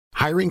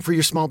Hiring for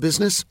your small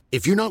business?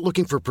 If you're not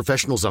looking for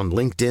professionals on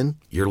LinkedIn,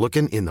 you're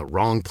looking in the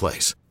wrong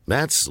place.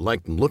 That's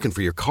like looking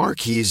for your car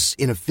keys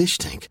in a fish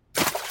tank.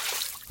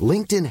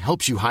 LinkedIn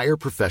helps you hire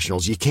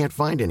professionals you can't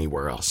find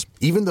anywhere else,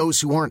 even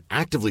those who aren't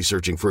actively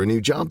searching for a new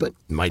job but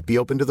might be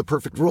open to the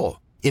perfect role.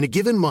 In a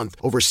given month,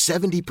 over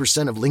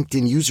 70% of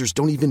LinkedIn users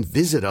don't even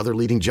visit other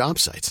leading job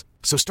sites.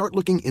 So start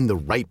looking in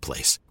the right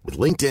place. With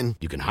LinkedIn,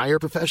 you can hire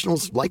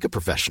professionals like a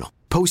professional.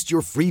 Post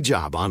your free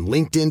job on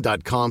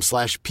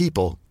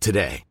linkedin.com/people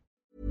today.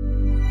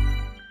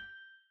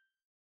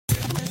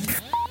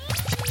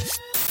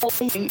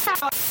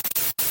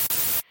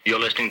 You're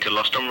listening to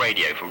Lost on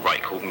Radio from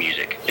Right Chord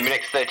Music. In the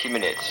next 30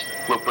 minutes,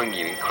 we'll bring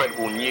you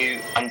incredible new,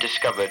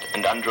 undiscovered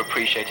and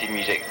underappreciated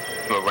music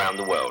from around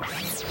the world.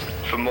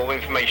 For more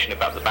information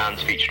about the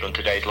bands featured on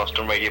today's Lost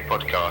on Radio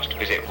podcast,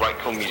 visit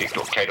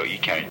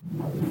rightchordmusic.co.uk.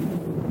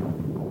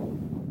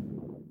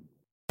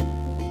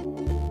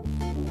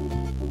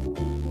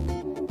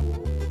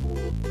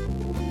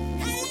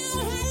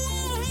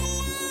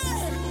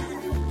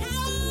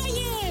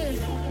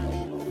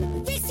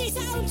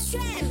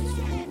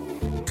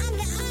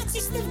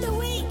 Of the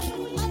week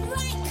on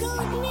Right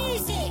Chord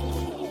Music,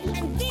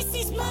 and this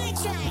is my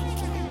track,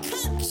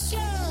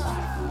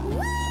 Cocksure.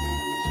 Woo!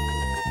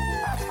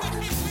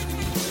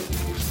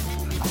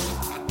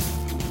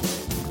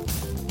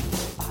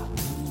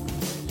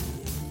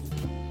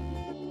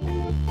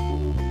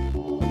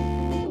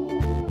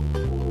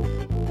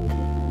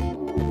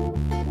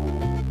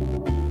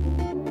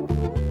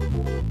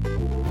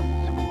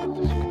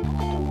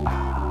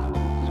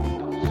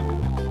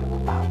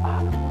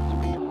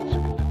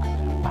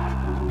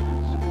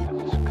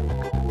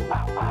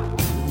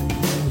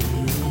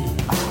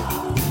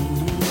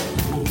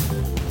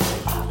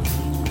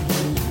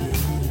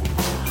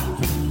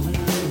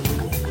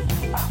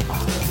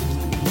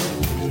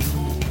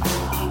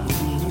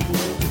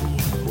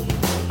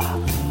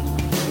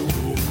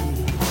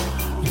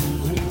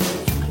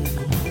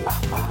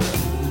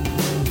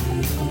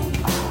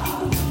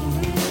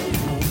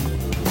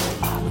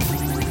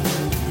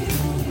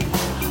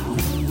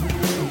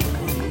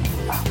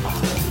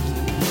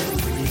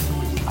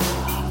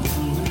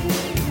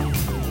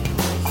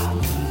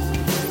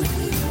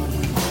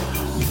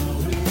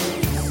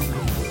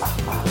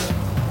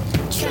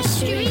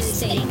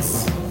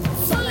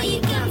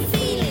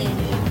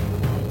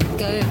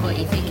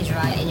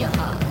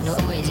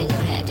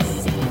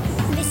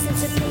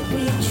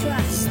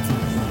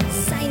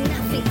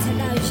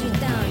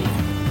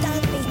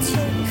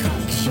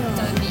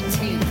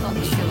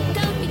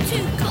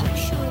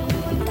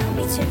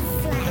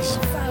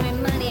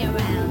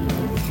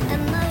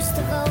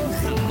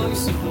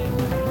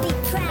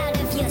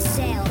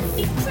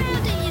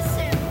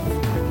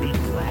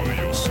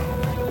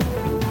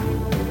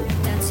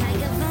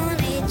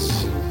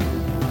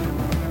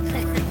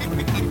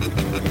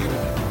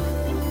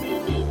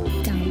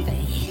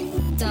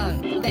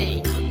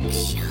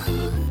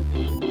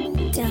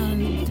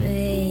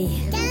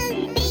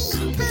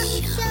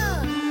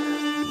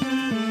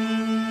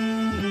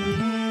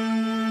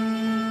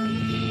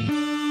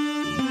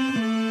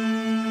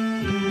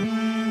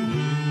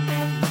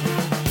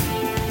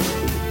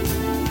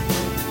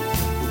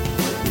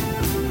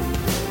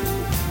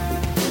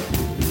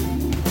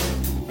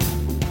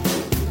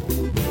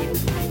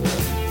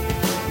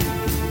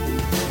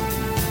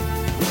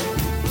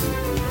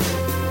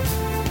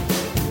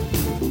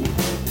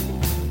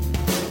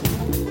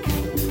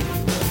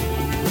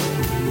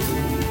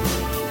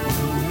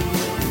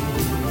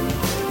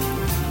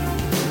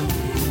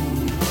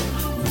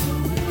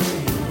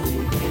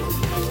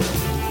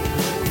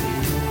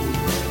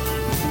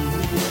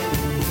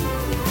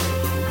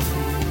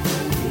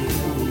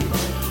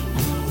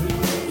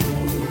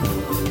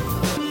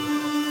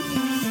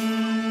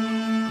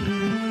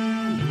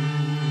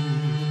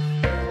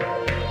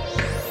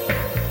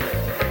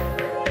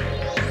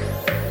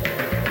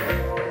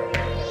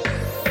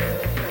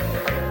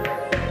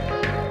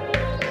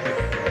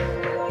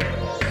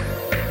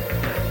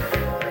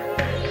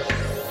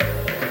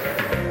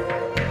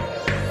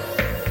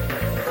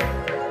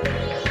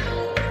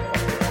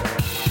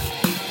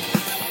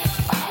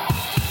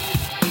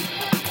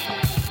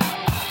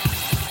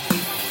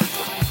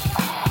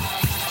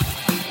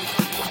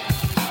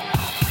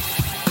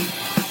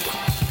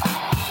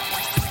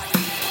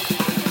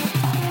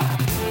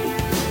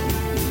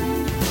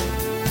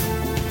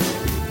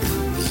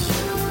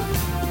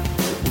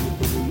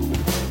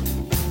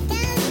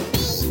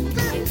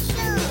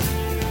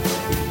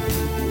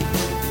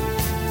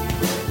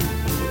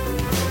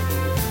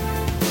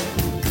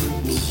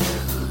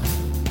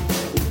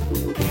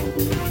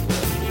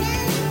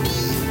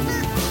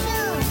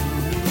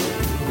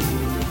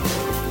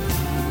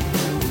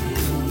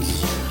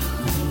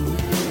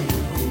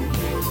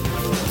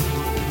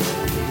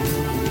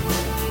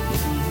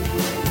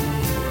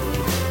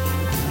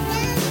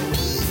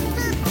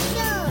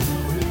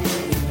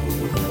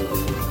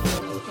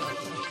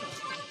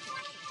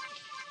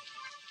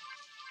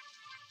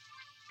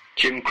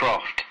 Jim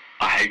Croft,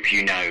 I hope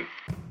you know.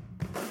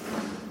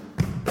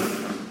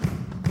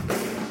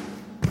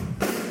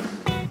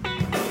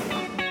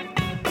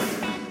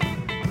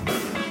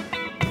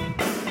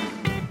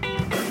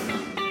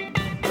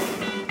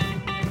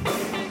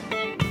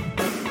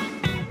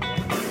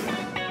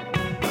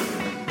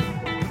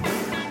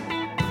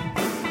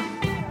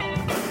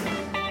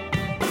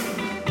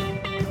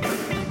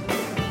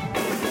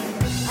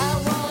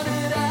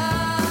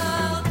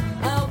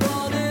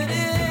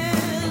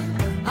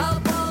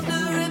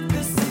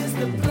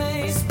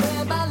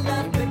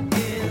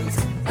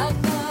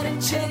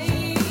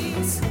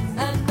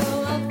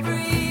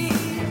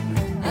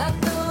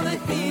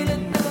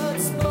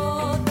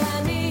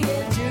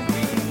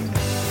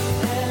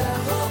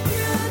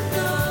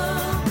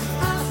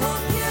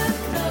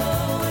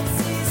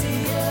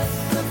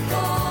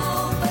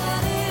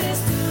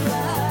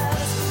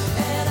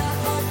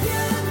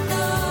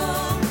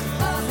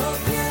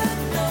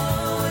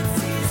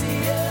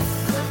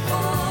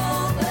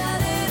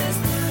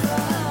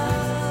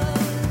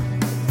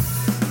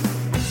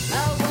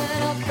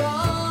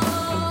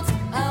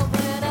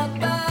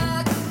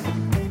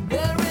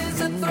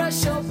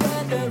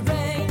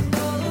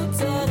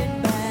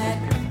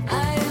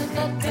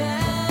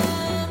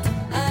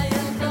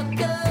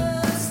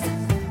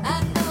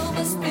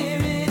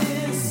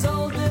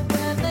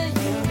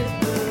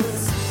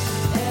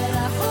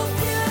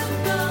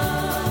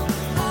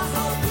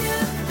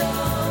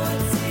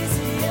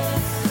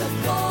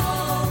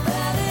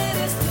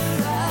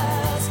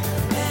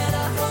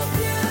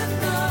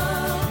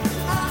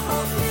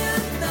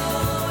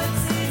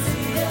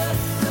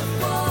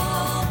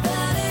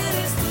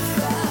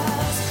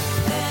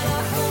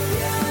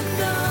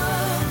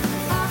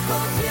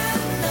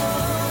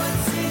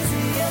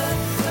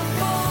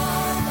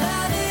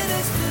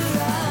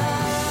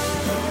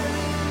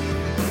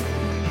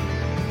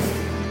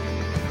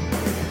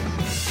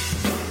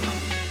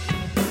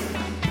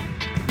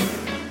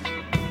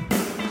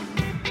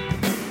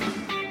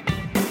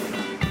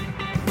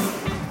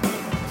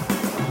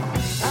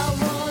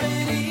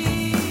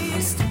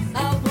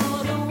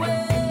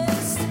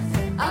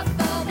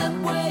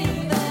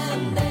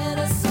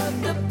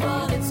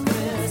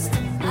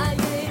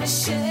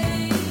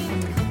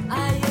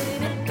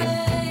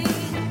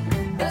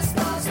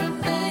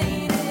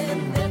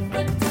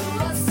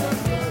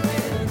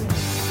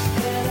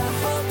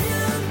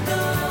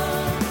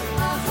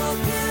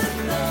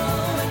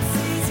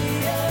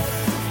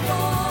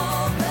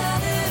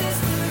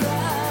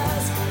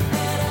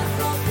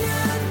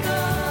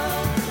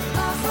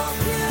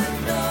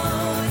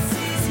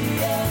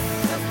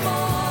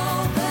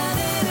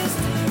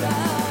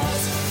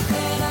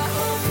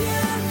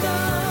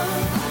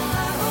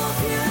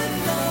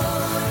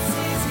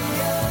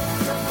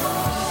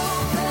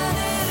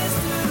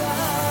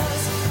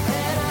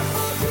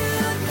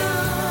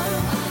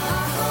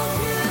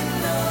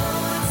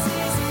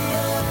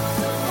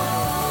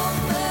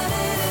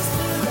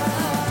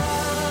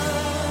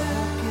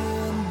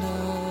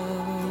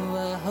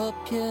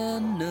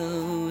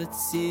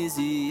 it's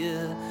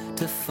easier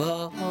to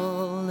fall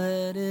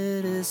than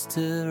it is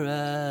to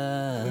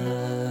rise.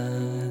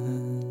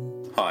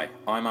 Hi,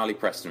 I'm Ali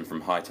Preston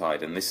from High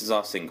Tide, and this is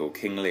our single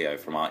King Leo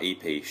from our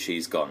EP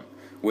She's Gone.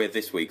 We're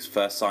this week's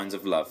First Signs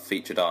of Love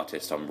featured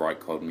artist on Right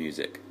Cold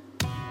Music.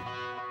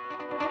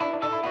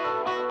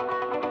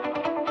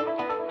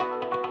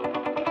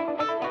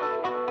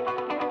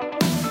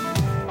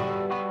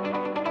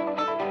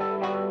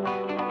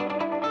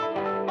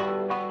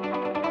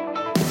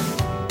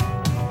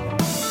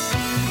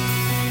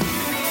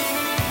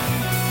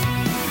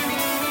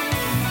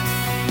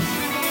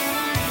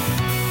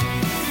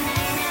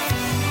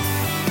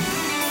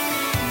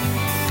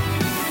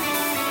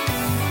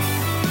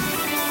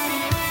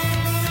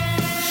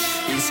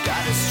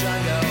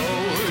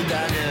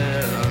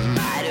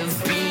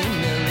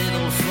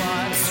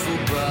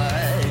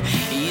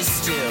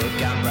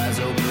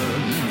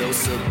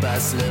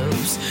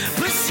 Slopes,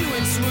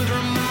 pursuing smooth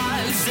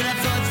remarks that I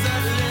thought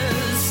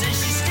thoughtless, and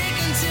she's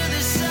sticking to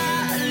the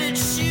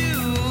solitude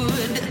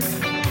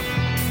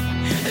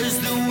as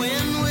the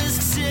wind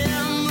whisks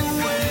him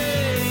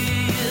away.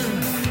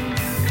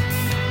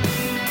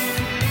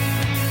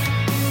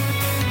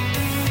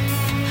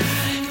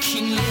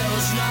 King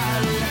Leo's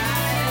not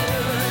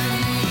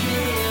alive,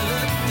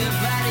 yeah, the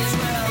body's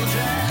well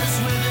dressed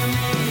with a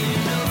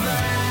mane of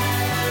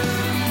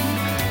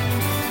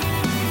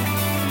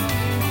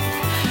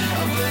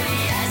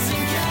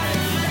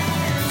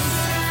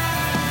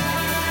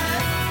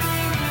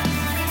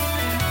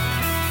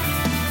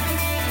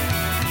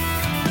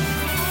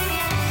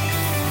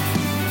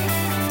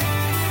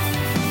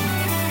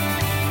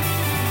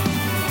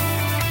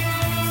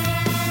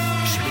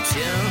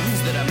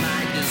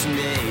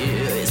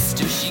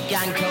still she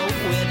can't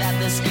cope without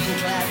the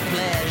skin-clad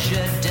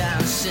pleasure,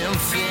 dancing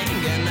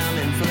finger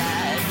numbing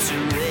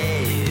flattery.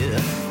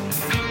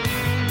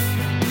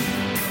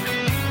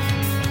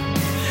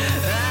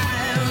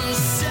 I'm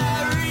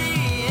sorry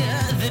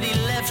that he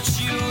left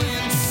you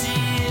in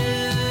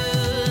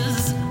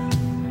tears.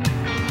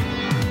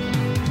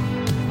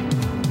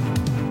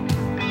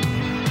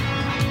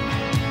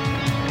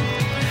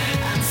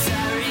 I'm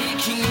sorry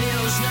King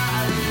Leo's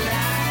not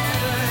alive.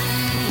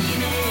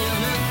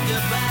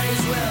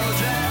 Body's well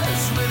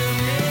dressed with a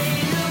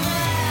mane of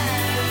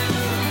iron,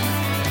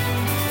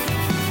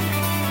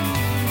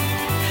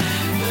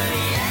 but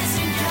he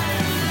hasn't got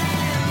a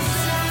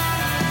inside.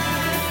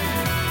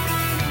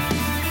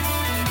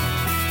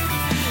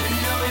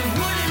 No, he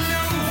wouldn't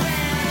know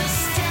where to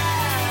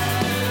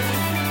start.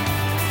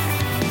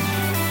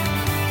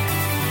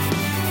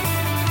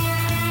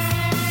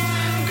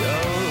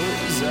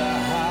 Goes a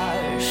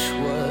harsh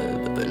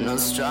word, but not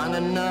strong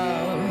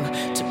enough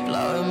to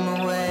blow him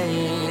away.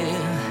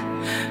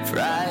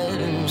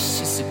 Frightened,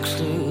 she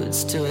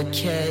secludes to a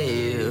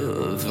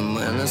cave, and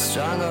when the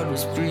stronghold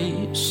was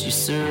breached, you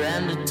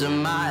surrendered to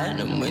mine.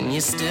 And when you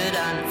stood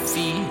on your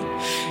feet,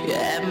 your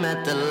head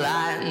met the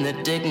line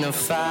that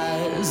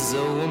dignifies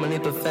a womanly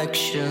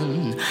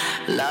perfection,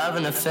 love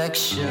and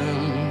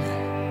affection.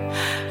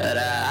 At a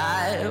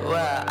eye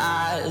where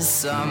eyes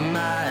saw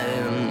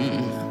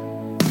mine.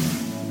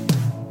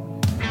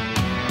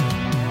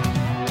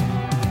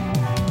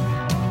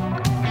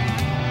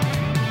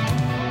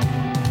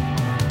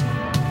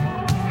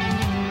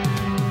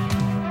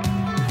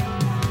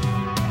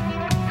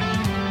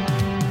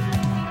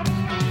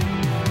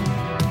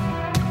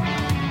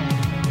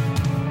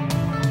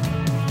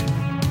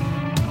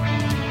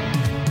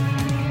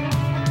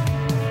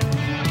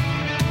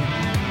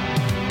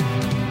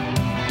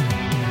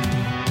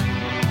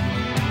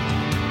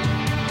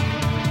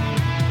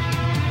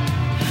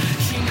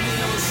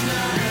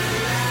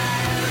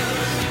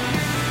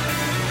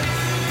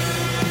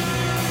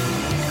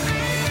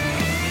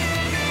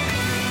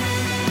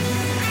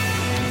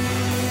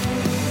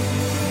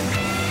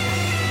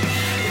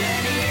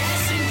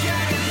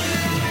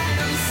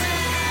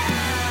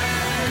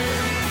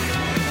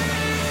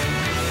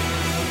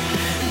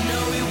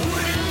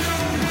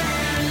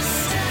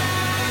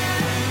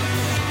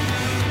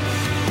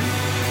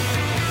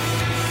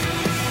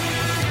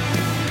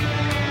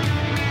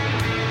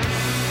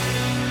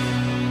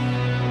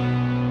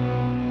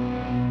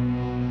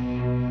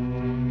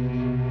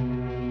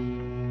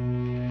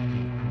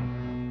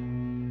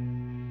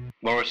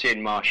 Morrissey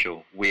and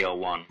Marshall, We Are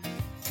One.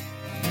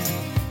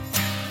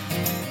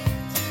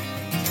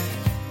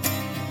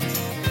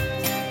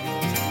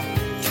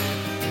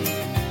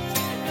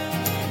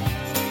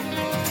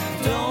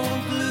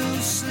 Don't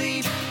lose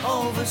sleep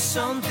over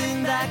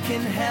something that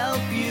can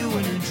help you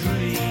in a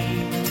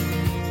dream.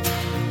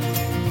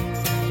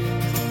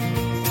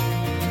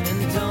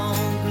 And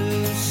don't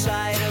lose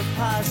sight of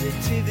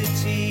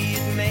positivity,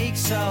 it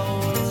makes our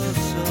world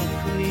so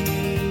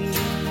clean.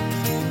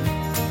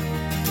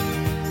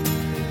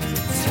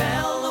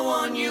 Tell the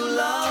one you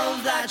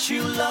love that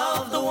you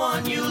love the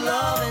one you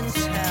love, and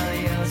tell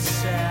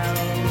yourself.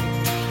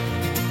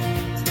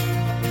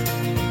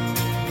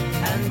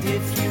 And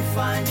if you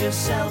find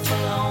yourself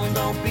alone,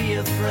 don't be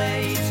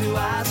afraid to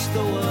ask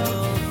the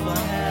world for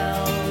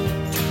help.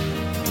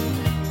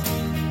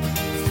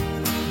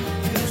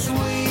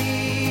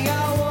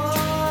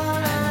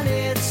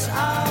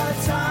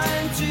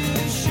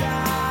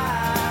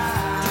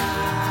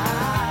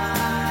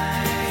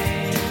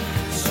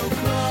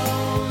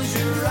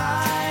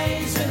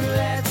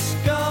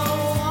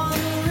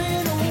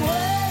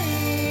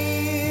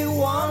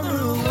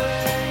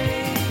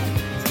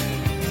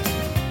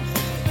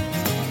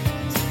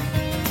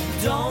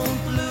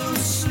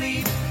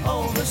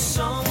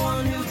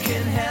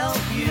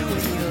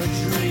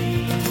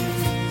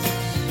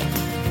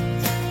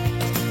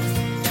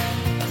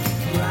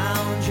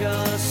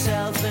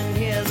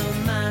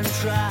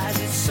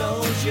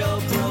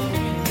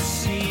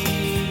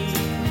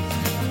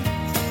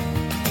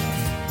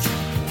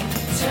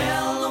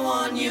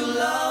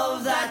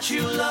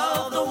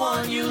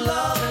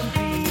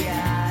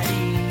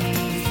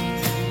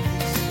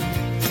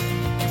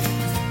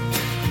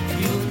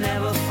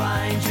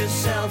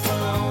 yourself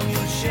alone,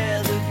 you'll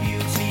share the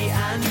beauty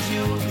and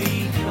you'll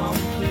be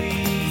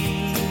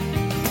complete.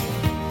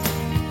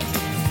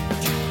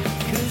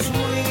 'Cause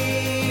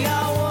we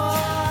are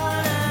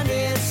one and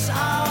it's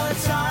our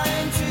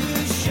time to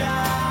shine.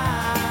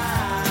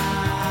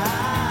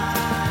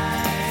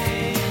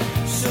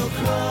 So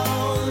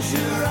close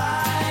your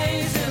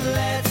eyes and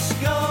let's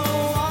go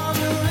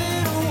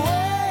wandering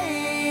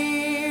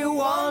away,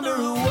 wander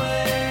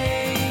away.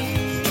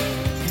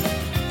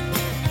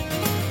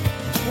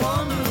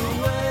 Wander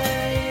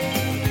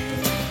away,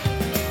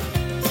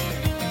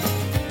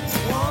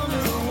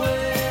 wander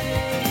away,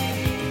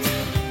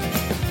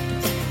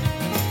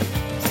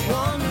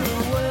 wander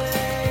away,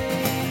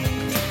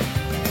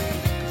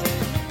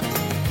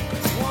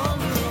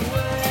 wander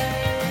away,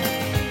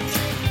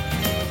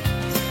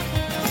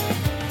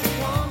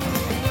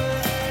 wander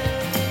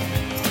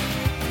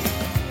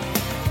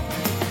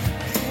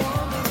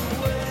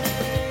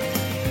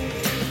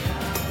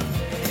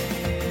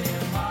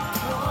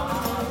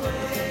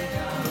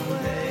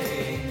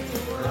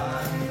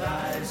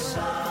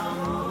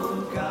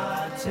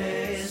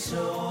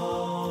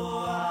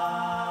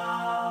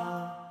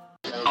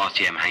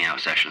RTM Hangout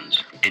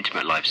Sessions,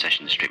 intimate live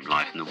sessions streamed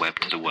live from the web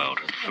to the world.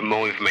 For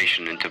more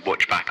information and to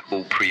watch back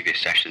all previous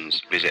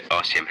sessions, visit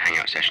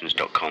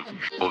rcmhangoutsessions.com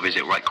or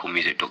visit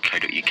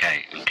rightcoolmusic.co.uk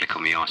and click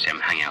on the RCM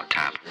Hangout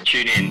tab.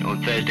 Tune in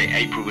on Thursday,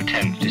 April the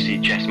 10th to see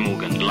Jess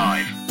Morgan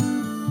live.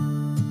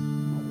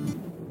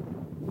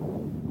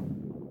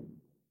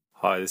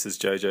 Hi, this is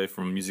JJ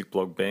from music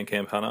blog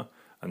Bandcamp Hunter,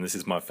 and this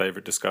is my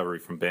favourite discovery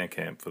from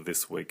Bandcamp for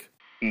this week.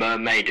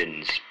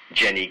 Mermaidens,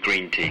 Jenny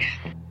Greenteeth.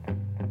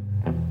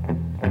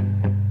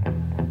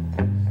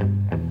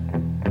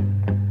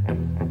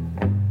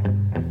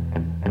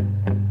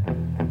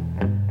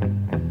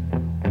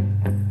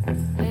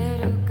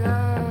 Little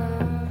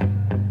girl,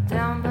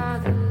 down by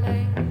the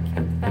lake,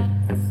 you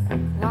better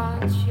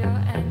watch your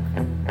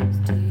ankles,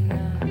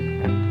 dear.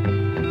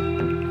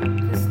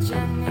 'Cause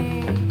Jenny,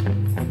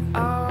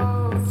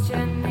 oh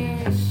Jenny,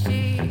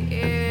 she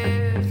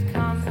is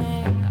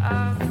coming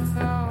up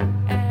from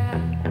air.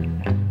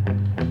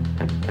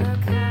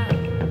 Look out,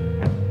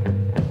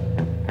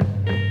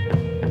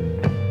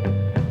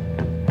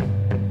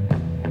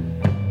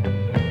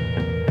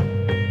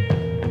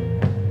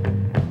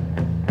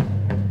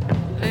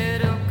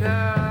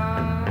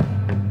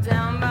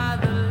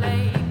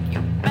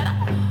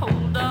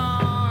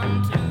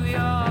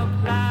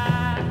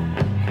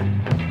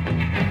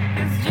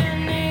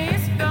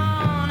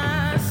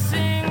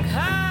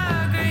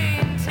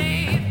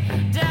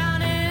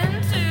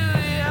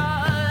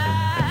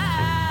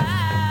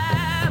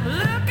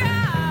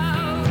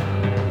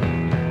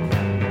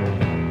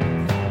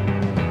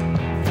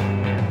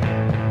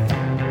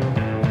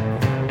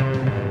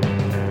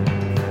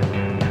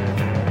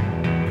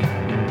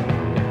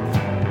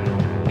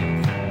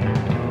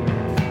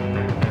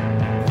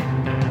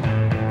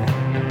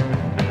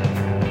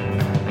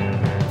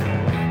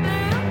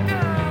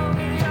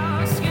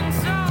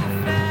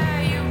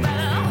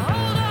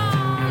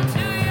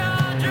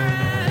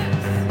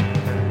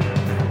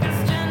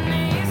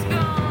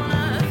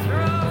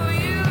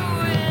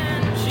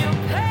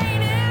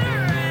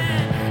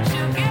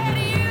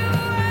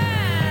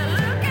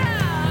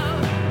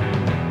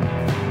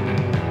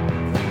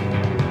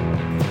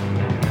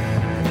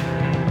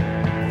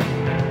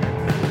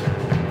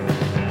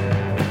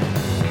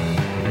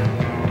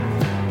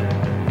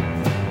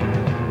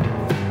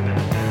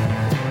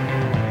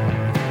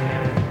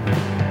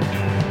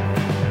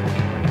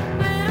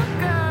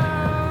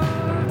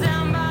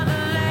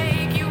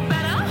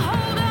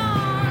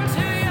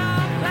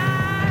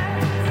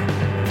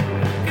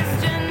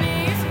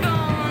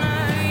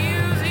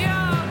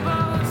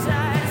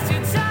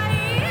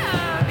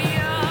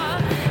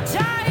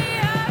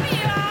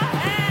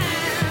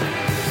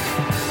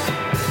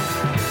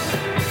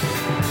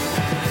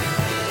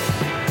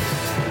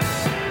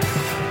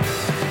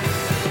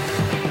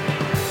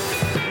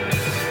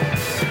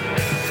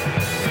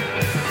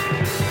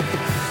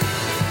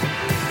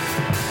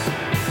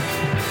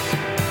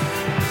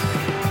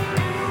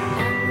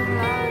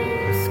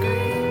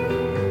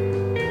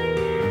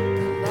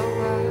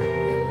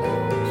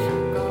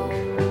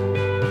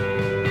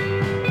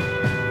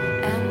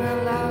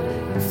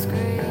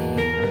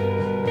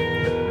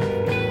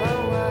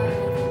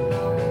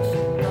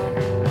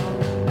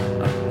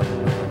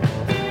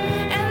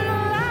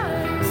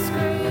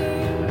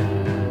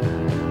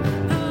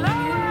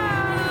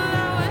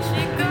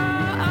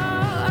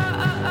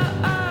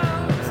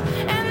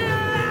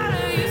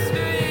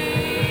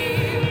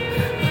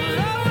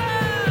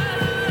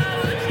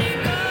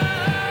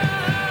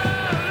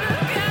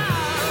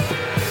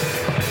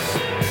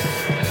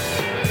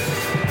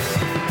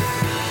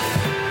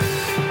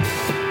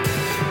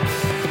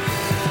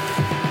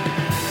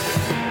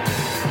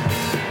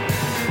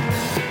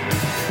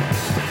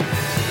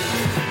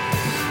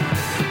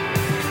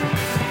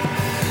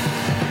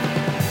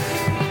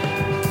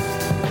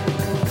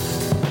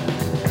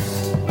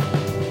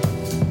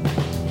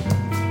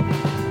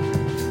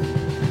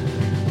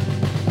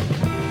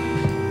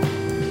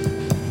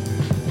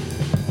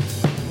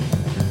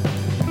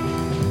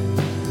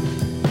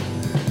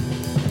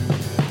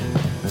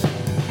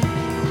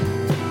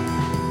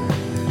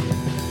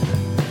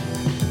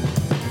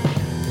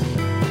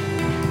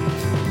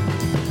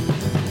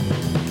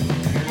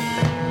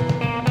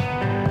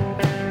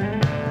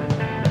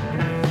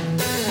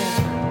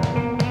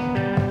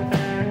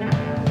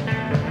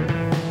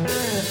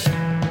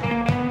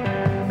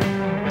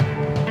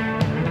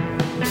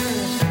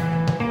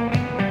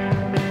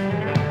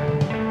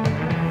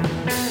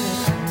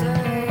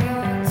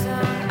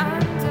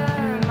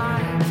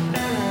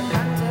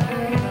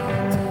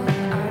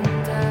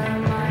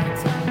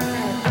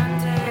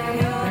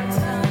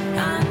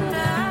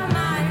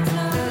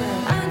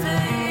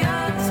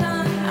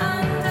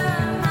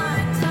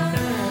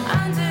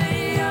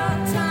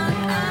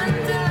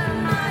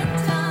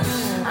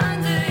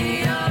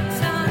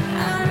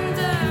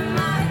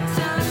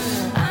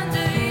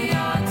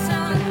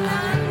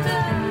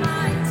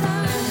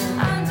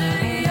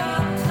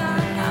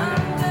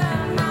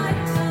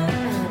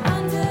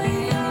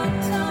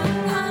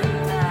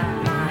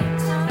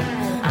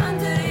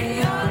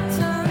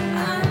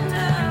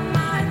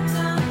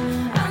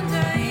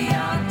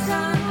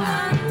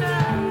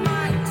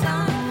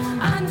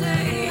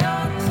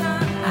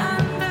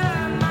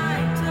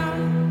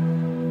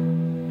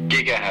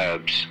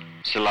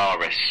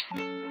 Solaris.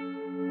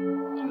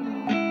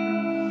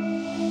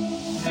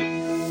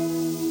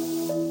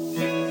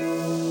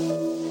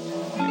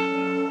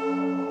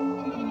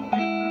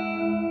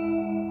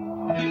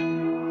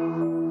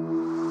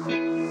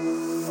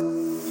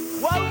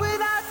 What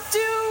would I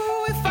do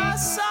if I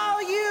saw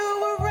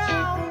you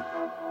around?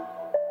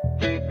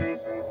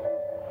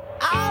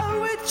 I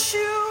would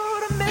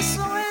shoot a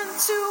missile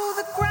into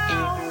the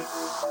ground.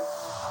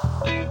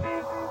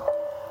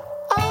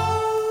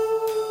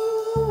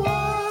 Oh,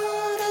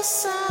 what a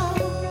sound.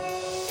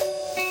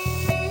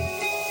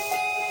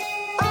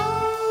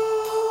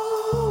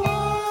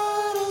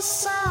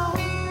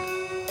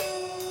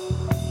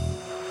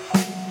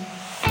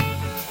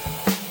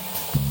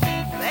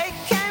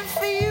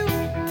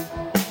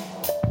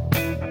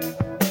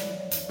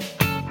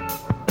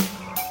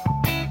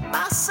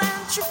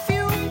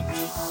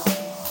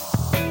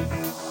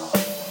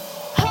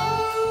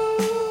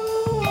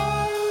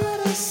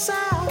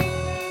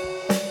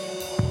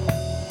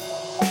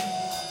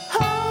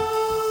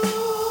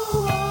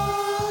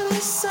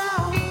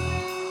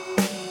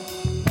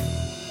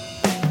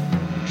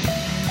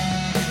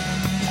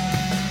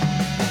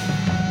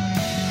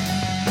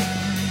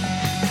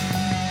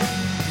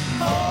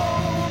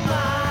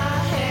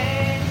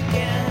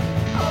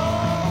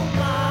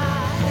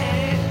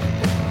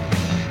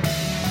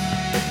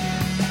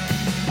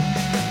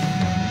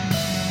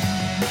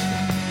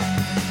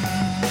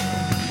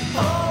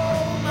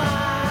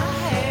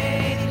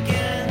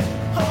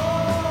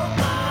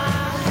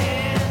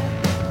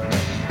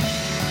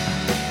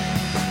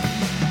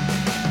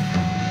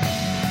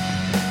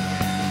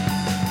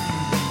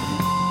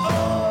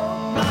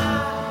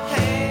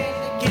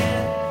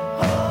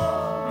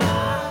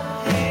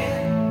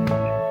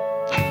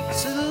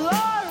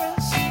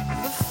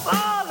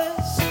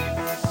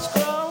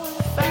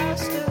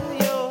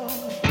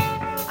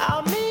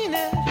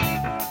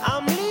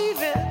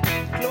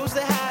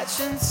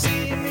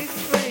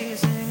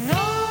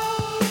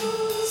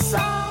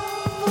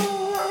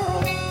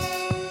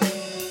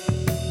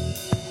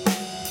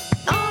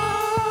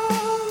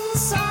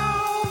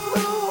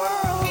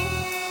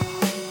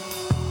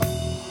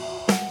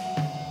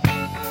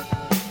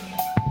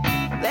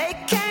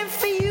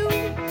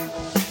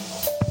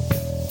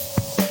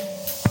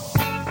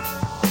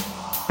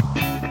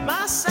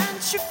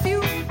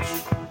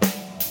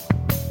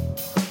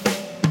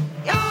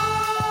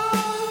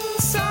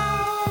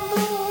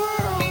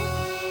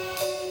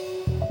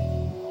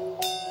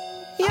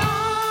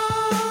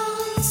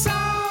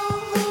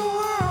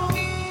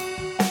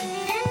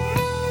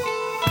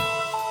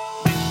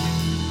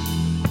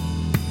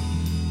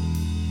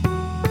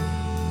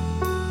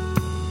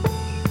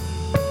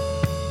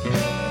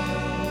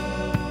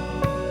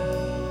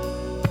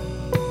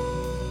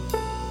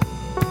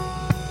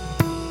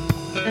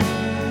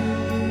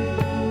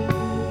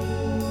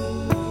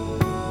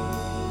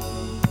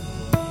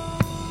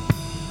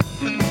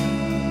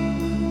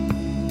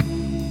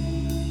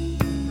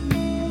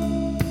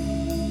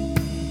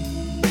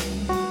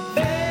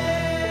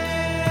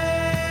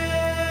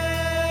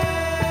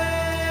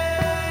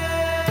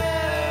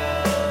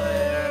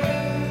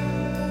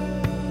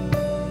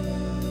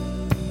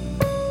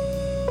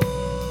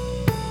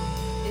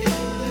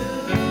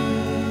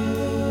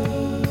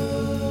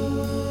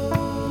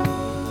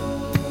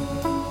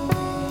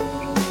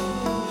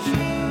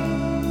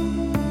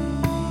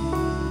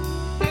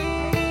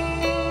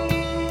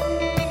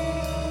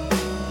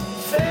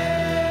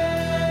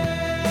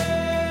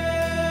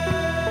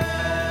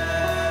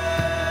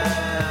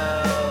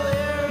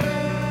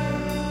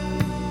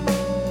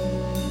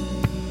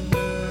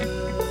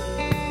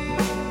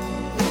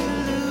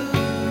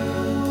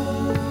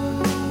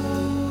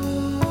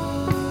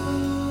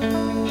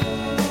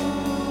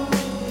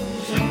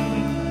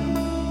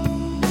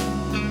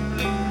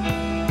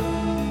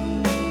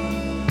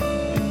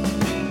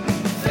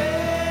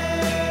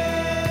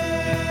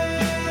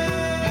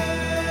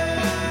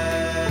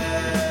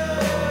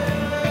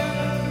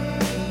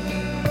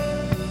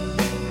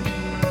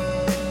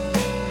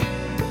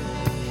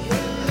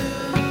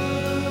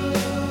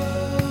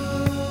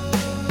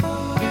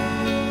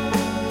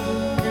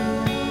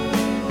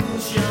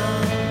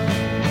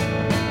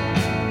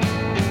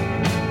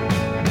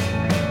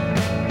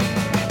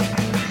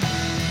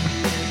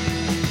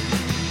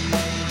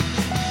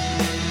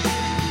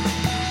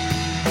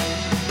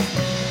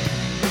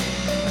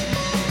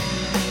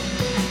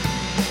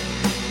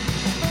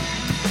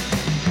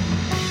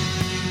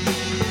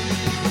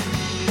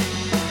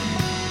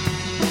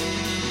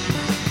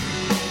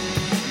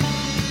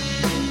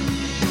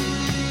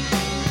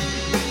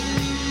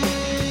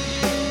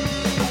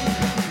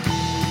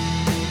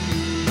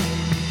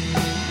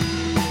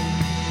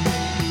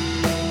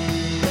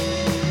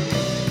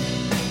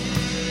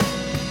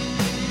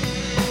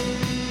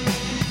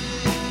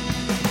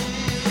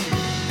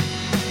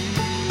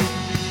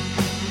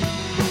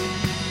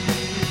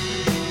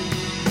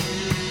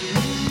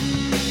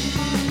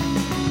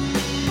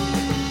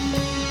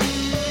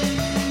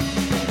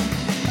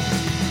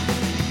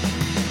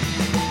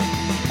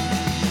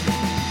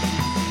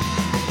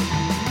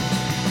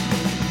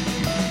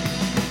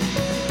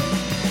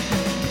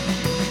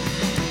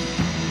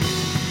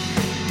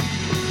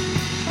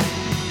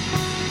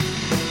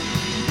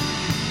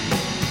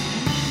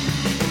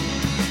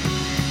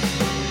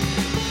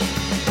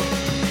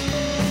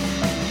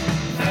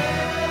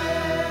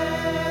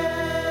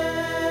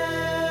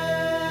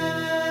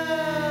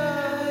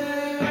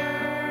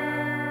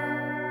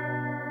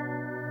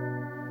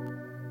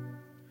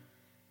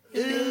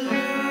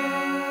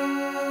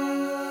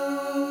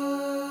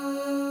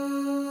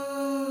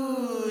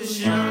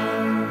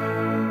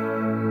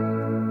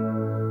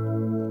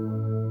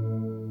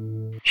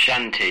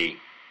 Shanti,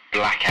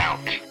 Blackout.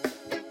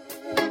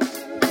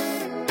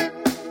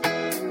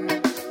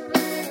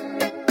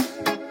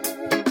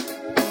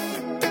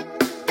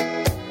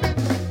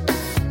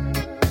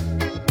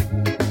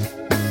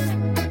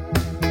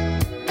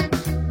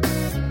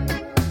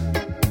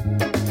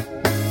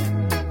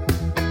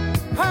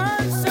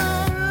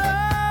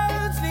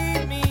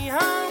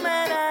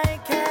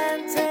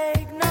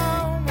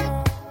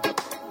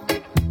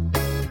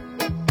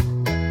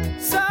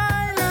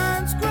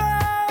 Silence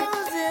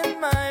grows in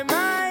my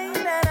mind,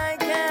 and I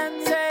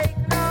can't take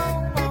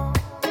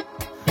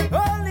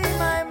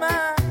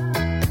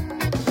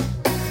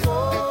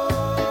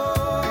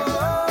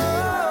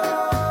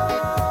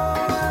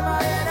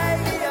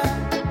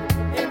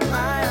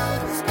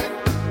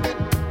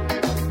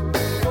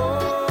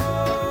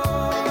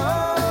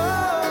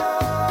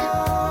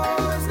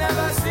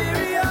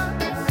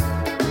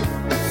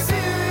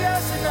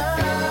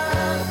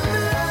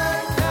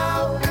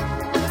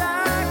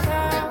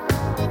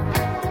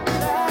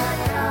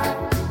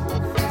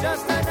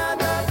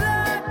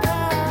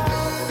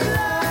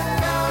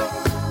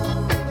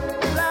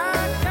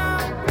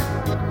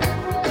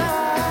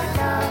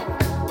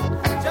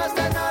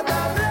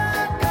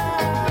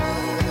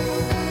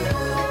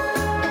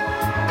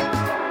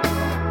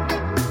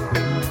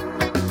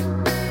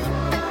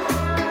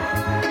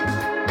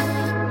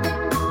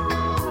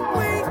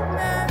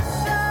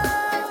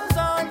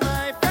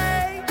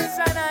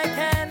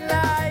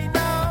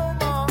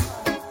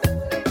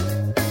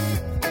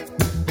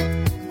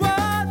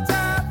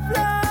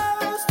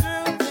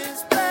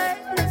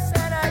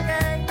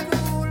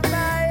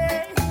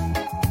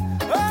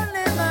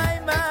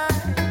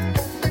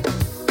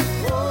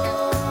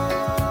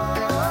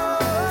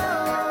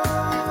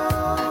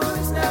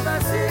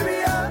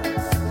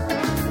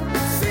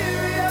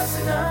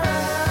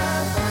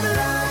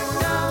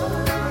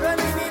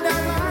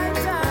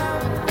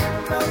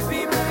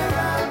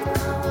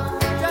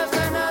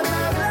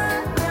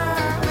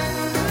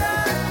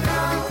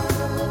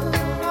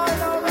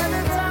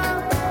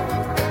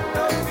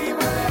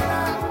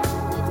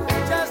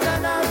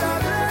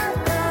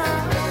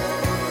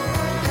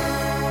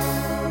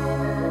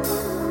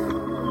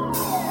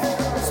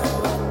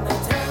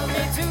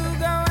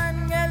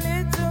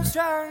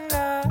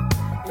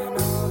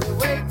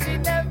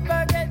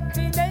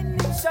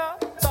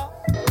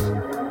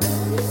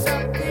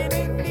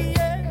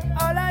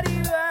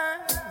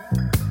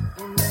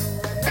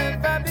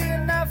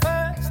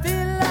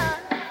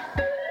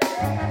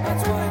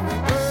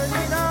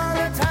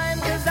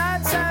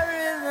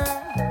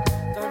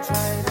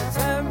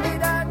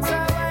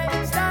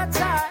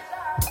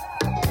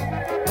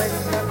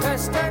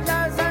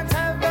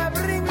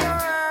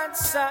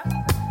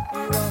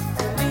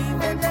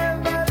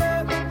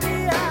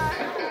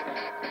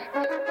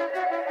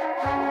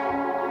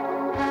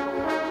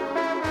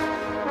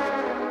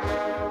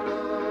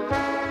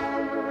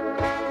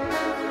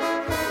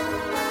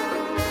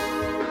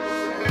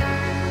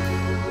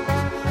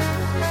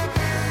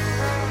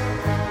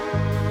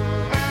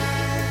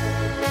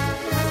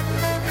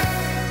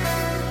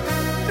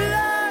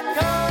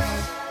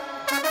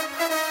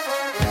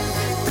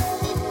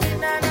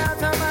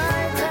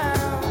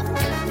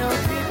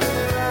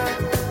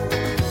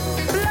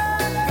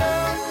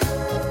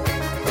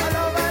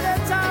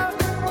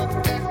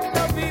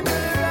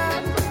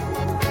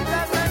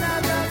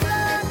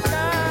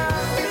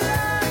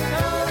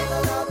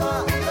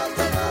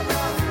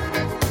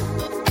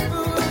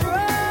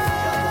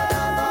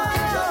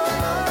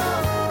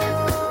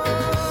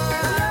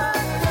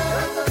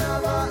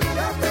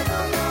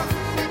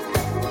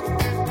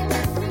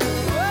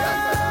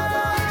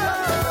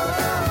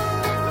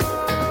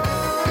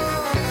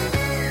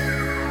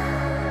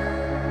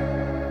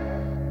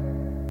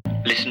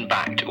Listen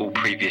back to all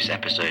previous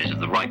episodes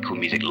of the Right Cool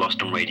Music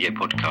Lost on Radio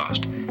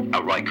podcast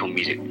at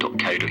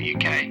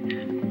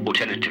rightcoolmusic.co.uk.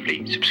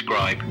 Alternatively,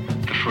 subscribe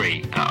for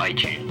free at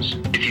iTunes.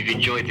 If you've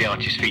enjoyed the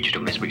artists featured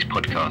on this week's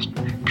podcast,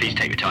 please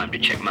take the time to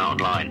check them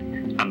out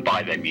online and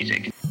buy their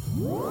music.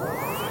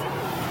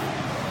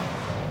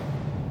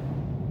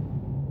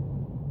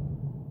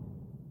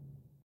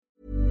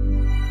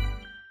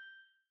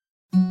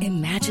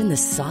 Imagine the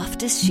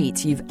softest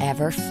sheets you've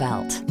ever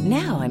felt.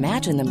 Now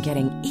imagine them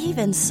getting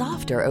even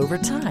softer over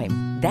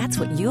time. That's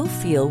what you'll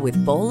feel with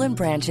Boll &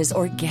 Branch's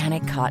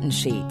organic cotton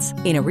sheets.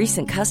 In a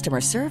recent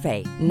customer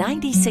survey,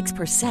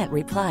 96%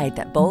 replied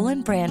that Boll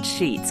 & Branch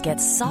sheets get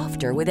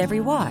softer with every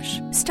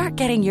wash. Start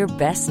getting your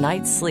best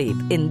night's sleep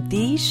in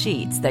these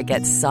sheets that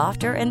get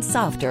softer and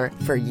softer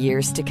for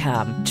years to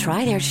come.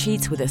 Try their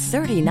sheets with a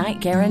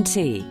 30-night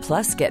guarantee.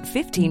 Plus, get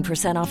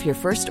 15% off your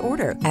first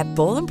order at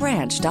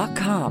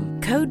bollandbranch.com.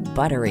 Code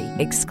BUTTERY.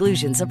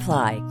 Exclusions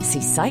apply.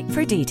 See site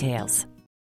for details.